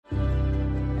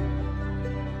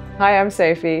Hi, I'm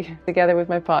Sophie. Together with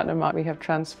my partner Mark, we have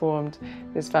transformed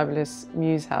this fabulous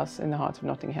Mews house in the heart of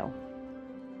Notting Hill.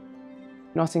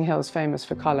 Notting Hill is famous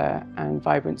for colour and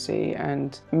vibrancy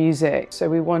and music, so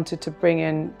we wanted to bring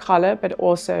in colour but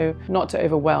also not to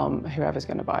overwhelm whoever's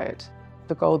going to buy it.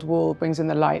 The gold wall brings in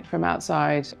the light from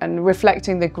outside and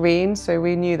reflecting the green, so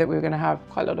we knew that we were going to have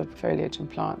quite a lot of foliage and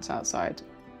plants outside.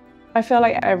 I feel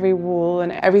like every wall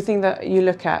and everything that you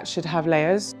look at should have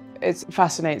layers. It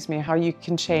fascinates me how you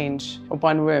can change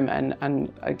one room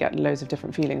and get loads of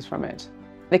different feelings from it.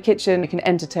 The kitchen, you can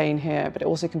entertain here, but it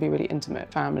also can be really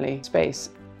intimate family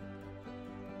space.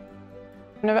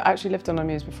 I've never actually lived on a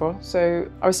Mews before, so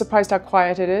I was surprised how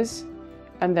quiet it is.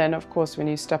 And then, of course, when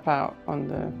you step out on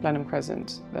the Blenheim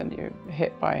Crescent, then you're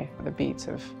hit by the beat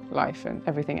of life and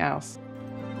everything else.